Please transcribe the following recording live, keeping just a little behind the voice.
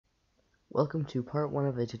Welcome to part 1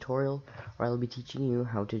 of a tutorial where I will be teaching you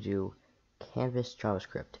how to do Canvas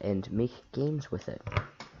JavaScript and make games with it.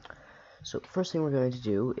 So first thing we're going to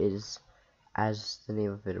do is, as the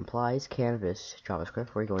name of it implies, Canvas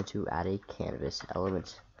JavaScript. We're going to add a canvas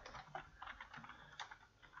element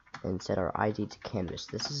and set our ID to canvas.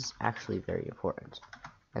 This is actually very important.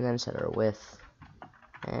 And then set our width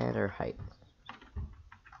and our height.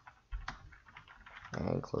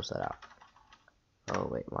 And close that out. Oh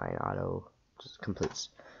wait, line auto just completes.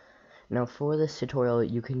 Now for this tutorial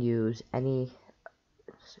you can use any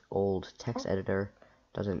old text editor,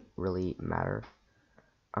 doesn't really matter.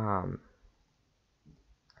 In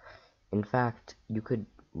fact, you could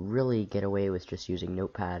really get away with just using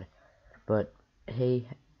Notepad, but hey,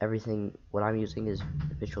 what I'm using is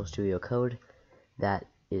Visual Studio Code that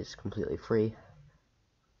is completely free,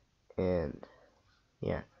 and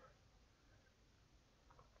yeah.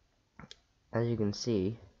 As you can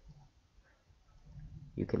see,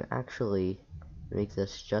 you can actually make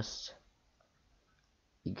this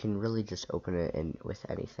you can really just open it in with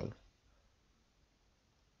anything.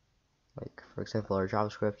 Like, for example, our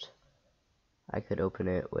JavaScript, I could open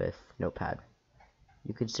it with Notepad.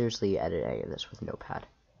 You could seriously edit any of this with Notepad.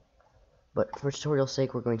 But for tutorial's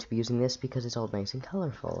sake, we're going to be using this because it's all nice and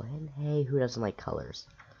colorful. And hey, who doesn't like colors?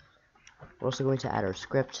 We're also going to add our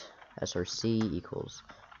script, src equals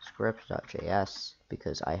script.js,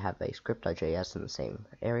 because I have a script.js in the same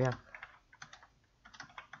area.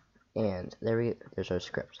 And there's our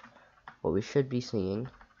script. What we should be seeing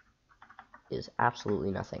is absolutely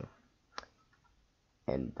nothing.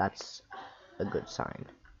 And that's a good sign.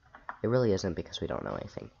 It really isn't, because we don't know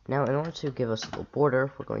anything. Now, in order to give us a little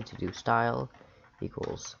border, we're going to do style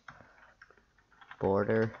equals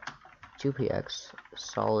border 2px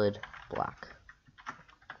solid black.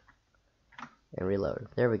 And reload.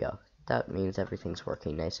 There we go. That means everything's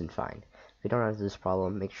working nice and fine. If you don't have this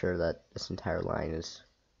problem, make sure that this entire line is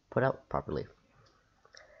put out properly.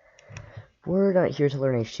 We're not here to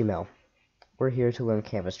learn HTML. We're here to learn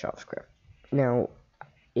Canvas JavaScript. Now,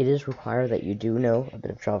 it is required that you do know a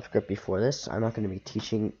bit of JavaScript before this. I'm not going to be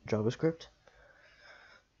teaching JavaScript.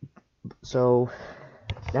 So,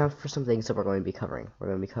 now for some things that we're going to be covering. We're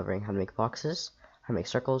going to be covering how to make boxes, how to make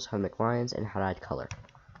circles, how to make lines, and how to add color.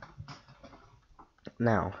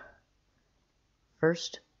 Now,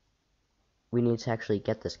 first, we need to actually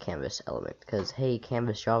get this canvas element, because hey,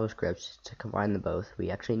 Canvas JavaScript, to combine them both, we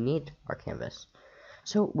actually need our canvas.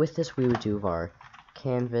 So with this, we would do var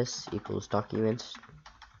canvas equals document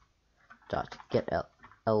dot get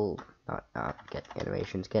get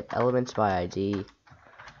animations, get elements by ID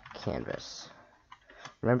canvas.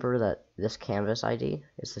 Remember that this canvas ID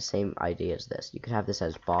is the same ID as this. You could have this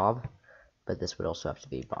as Bob, but this would also have to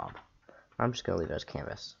be Bob. I'm just going to leave it as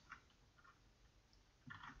canvas.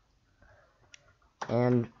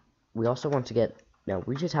 And we also want to get, no,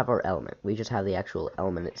 we just have our element. We just have the actual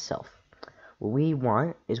element itself. What we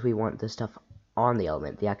want is we want the stuff on the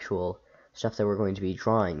element, the actual stuff that we're going to be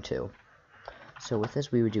drawing to. So with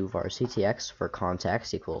this, we would do var ctx for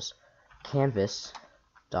context equals canvas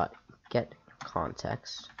dot get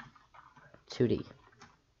context 2D.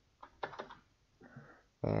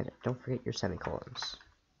 And don't forget your semicolons,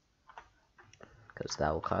 because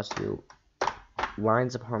that will cost you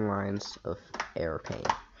lines upon lines of error pain.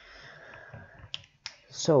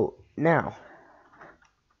 So now,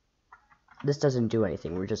 this doesn't do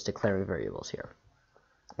anything. We're just declaring variables here.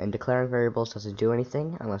 And declaring variables doesn't do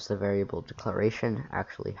anything unless the variable declaration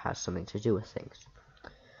actually has something to do with things.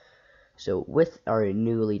 So with our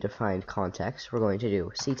newly defined context, we're going to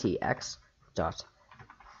do ctx dot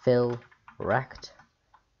fill rect,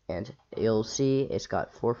 and you'll see it's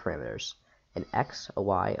got 4 parameters: an x, a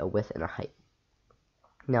y, a width, and a height.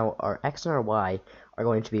 Now, our x and our y are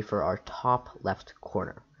going to be for our top left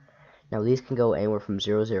corner. Now, these can go anywhere from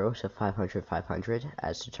 0, 0 to 500, 500,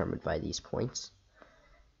 as determined by these points.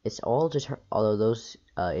 It's all although those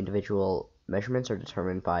individual measurements are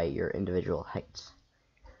determined by your individual heights.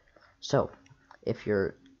 So, if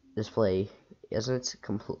your display isn't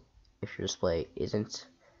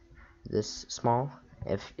this small,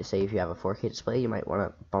 say if you have a 4K display, you might want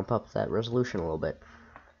to bump up that resolution a little bit.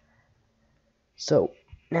 So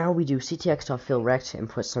now we do ctx.fillRect and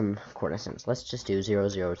put some coordinates. Let's just do 0,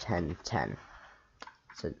 0, 10, 10.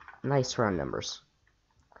 It's a nice round numbers.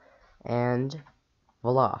 And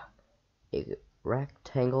voila, a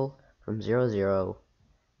rectangle from 0, 0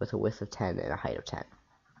 with a width of 10 and a height of 10.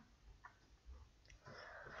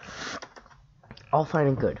 All fine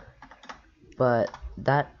and good, but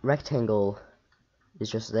that rectangle is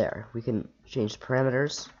just there. We can change the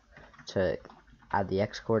parameters to add the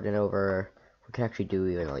x coordinate over, We can actually do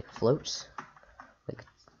even like floats, like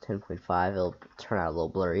 10.5. It'll turn out a little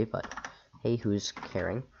blurry, but hey, who's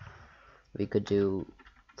caring? We could do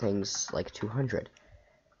things like 200.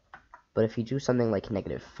 But if you do something like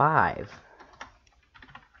 -5,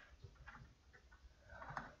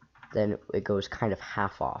 then it goes kind of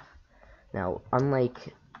half off. Now,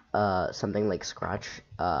 unlike something like Scratch,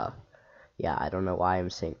 yeah, I don't know why I'm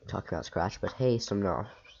talking about Scratch, but hey, some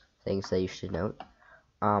things that you should note.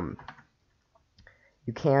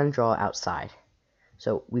 You can draw outside.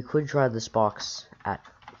 So we could draw this box at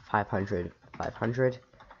 500, 500,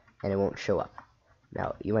 and it won't show up.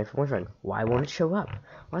 Now, you might be wondering, why won't it show up?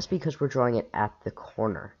 Well, that's because we're drawing it at the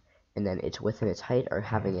corner, and then it's within its height, or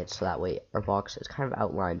having it so that way our box is kind of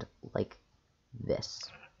outlined like this.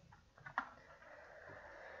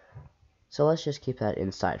 So let's just keep that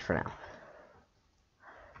inside for now.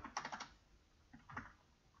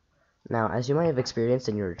 Now, as you might have experienced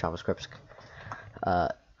in your JavaScript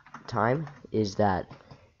time, is that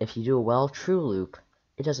if you do a while true loop,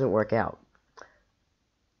 it doesn't work out.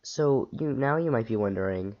 So now you might be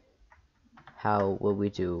wondering, how will we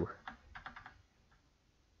do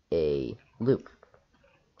a loop?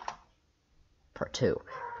 Part 2.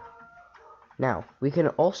 Now, we can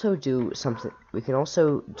also do something. We can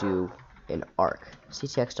also do an arc,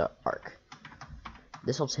 ctx.arc.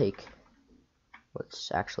 This will take.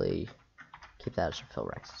 Let's actually keep that as a fill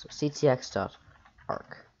rect. So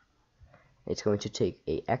ctx.arc. It's going to take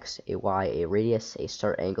a x, a y, a radius, a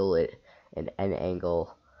start angle, an end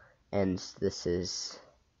angle, and this is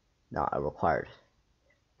not a required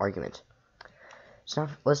argument. So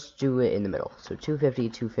now let's do it in the middle. So 250,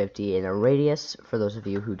 250, and a radius, for those of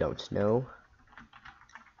you who don't know,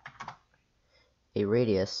 a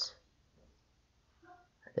radius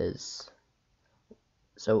is,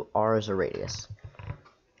 so r is a radius,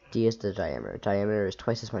 d is the diameter. Diameter is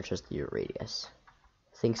twice as much as your radius.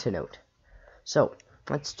 Things to note. So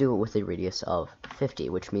let's do it with a radius of 50,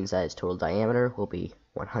 which means that its total diameter will be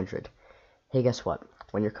 100. Hey, guess what?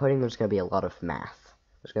 When you're coding, there's going to be a lot of math.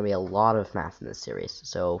 There's going to be a lot of math in this series.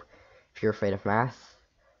 So if you're afraid of math,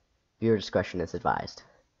 viewer discretion is advised.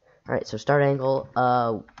 Alright, so start angle,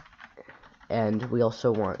 and we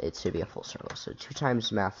also want it to be a full circle. So 2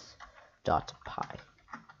 times math.pi.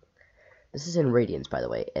 This is in radians, by the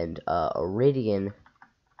way, and a radian,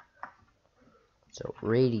 so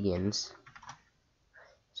radians,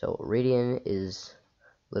 so radian is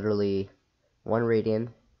literally 1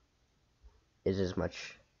 radian is as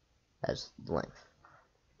much as the length.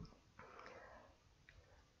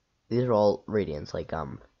 These are all radians, like,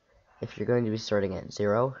 if you're going to be starting at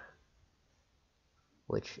 0,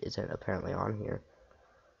 which isn't apparently on here,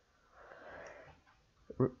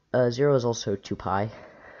 0 is also 2 pi,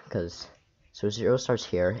 because, so 0 starts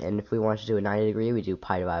here, and if we want to do a 90 degree, we do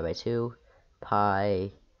pi divided by 2,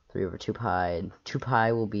 pi, 3 over 2 pi, and 2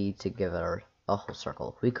 pi will be to give it a whole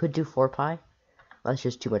circle. We could do 4 pi, that's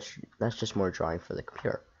just too much, that's just more drawing for the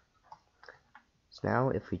computer. So now,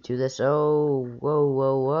 if we do this, oh,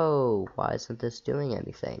 whoa, why isn't this doing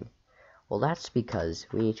anything? Well, that's because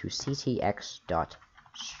we need to ctx.stroke.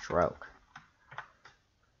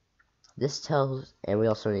 This tells, and we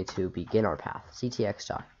also need to begin our path,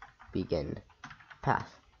 ctx.begin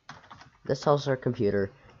path. This tells our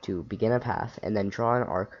computer to begin a path, and then draw an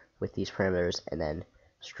arc with these parameters, and then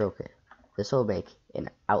stroke it. This will make an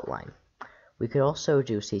outline. We could also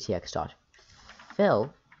do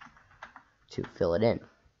ctx.fill to fill it in.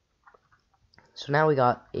 So now we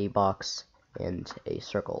got a box and a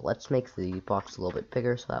circle. Let's make the box a little bit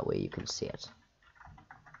bigger so that way you can see it.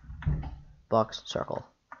 Box, circle.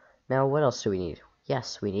 Now what else do we need?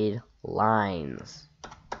 Yes, we need lines.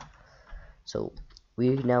 So we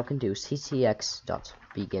now can do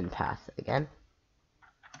ctx.begin path again.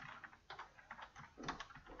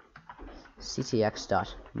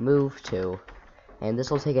 ctx.move to, and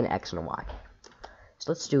this will take an x and a y.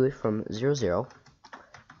 So let's do it from 0, 0,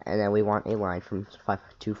 and then we want a line from 5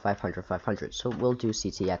 to 500, 500. So we'll do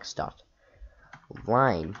ctx.line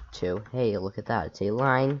to, hey, look at that, it's a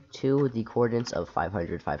line to the coordinates of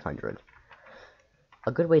 500, 500.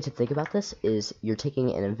 A good way to think about this is you're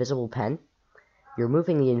taking an invisible pen, you're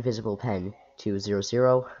moving the invisible pen to 0,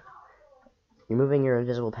 0, you're moving your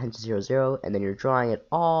invisible pen to 0, 0, and then you're drawing it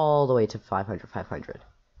all the way to 500, 500.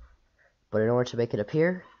 But in order to make it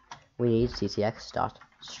appear, we need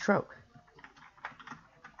ctx.stroke.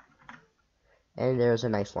 And there's a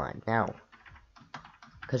nice line. Now,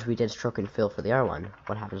 because we did stroke and fill for the R1,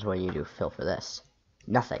 what happens when you do fill for this?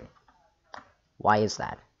 Nothing. Why is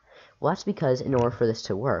that? Well, that's because in order for this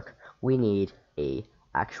to work, we need a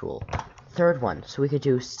actual third one. So we could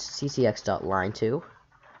do ctx.line2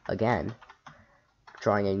 again,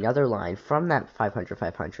 drawing another line from that 500,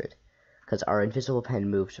 500, because our invisible pen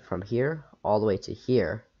moved from here all the way to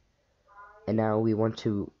here, and now we want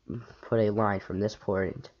to put a line from this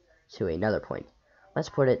point to another point. Let's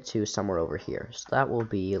put it to somewhere over here. So that will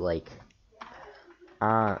be like,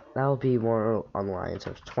 that will be more on the lines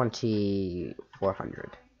of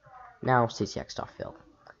 2400. Now CTX.fill,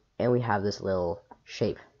 and we have this little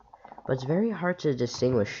shape, but it's very hard to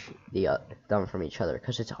distinguish them from each other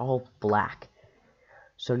because it's all black.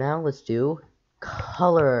 So now let's do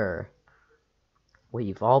color, what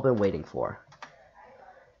you've all been waiting for.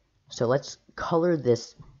 So let's color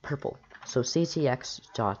this purple. So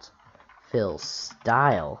CTX.fill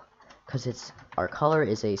style, because it's our color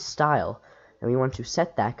is a style, and we want to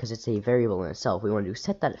set that because it's a variable in itself. We want to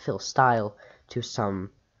set that fill style to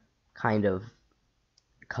some kind of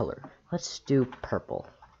color. Let's do purple,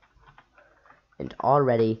 and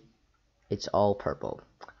already it's all purple.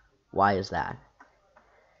 Why is that?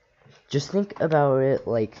 Just think about it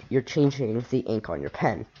like you're changing the ink on your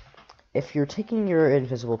pen. If you're taking your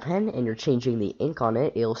invisible pen and you're changing the ink on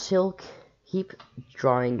it, it'll still keep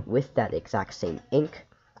drawing with that exact same ink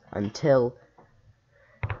until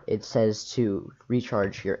it says to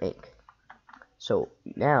recharge your ink. So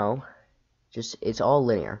now, it's all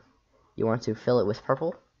linear. You want to fill it with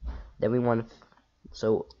purple, then we want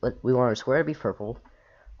our square to be purple,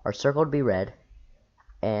 our circle to be red,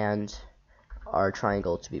 and our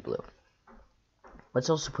triangle to be blue. Let's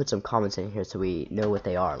also put some comments in here so we know what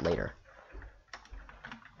they are later.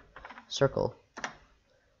 Circle,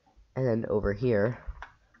 and then over here,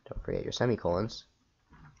 don't forget your semicolons,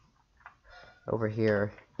 over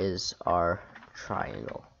here is our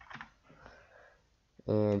triangle,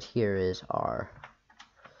 and here is our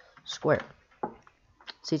square.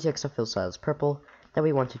 CTX.fill style is purple, then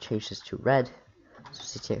we want to change this to red, so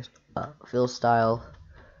CTX.fill style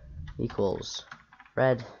equals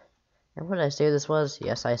red, and what did I say this was?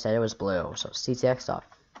 Yes, I said it was blue, so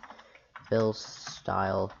CTX.fill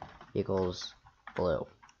style equals blue.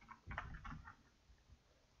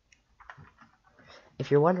 If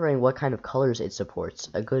you're wondering what kind of colors it supports,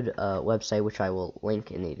 a good website, which I will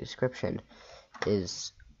link in the description,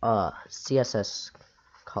 is CSS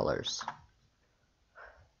colors.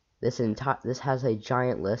 This has a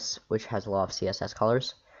giant list which has a lot of CSS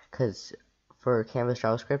colors, because for Canvas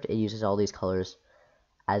JavaScript it uses all these colors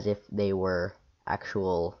as if they were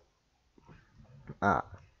actual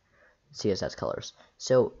CSS colors.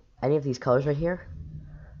 So any of these colors right here,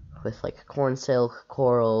 with like corn silk,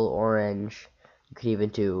 coral, orange, you could even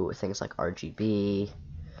do things like RGB,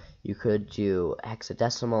 you could do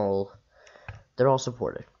hexadecimal, they're all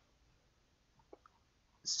supported.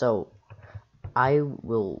 So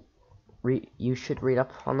you should read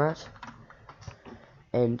up on that,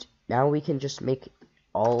 and now we can just make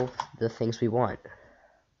all the things we want.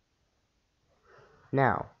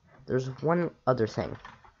 Now, there's one other thing.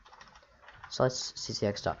 So let's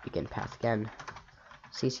CTX.begin path again,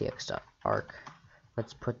 CTX.arc.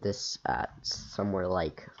 Let's put this at somewhere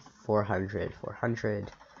like 400, 400.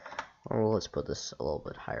 Or let's put this a little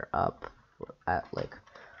bit higher up at like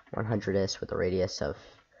 100ish with a radius of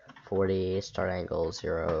 40, start angle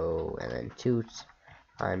 0, and then 2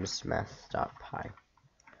 times math.pi.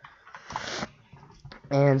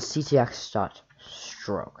 And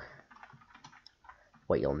CTX.stroke.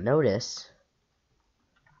 What you'll notice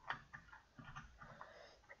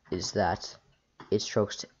is that it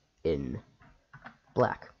strokes in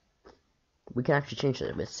black. We can actually change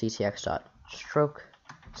it with CTX.stroke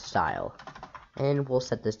style, and we'll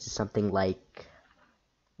set this to something like,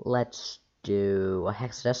 let's do a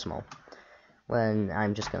hexadecimal, when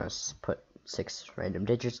I'm just gonna put 6 random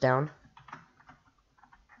digits down,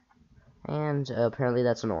 and apparently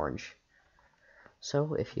that's an orange.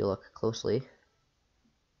 So if you look closely,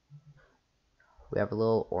 we have a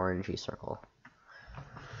little orangey circle.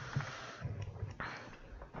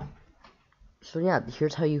 So yeah,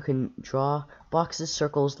 here's how you can draw boxes,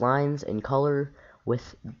 circles, lines, and color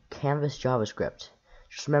with Canvas JavaScript.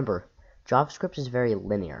 Just remember, JavaScript is very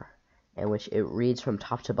linear, in which it reads from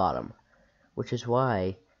top to bottom, which is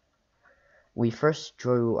why we first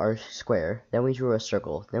drew our square, then we drew a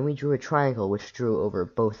circle, then we drew a triangle which drew over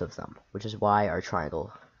both of them, which is why our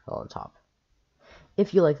triangle fell on top.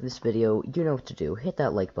 If you like this video, you know what to do. Hit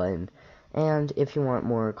that like button, and if you want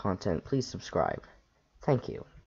more content, please subscribe. Thank you.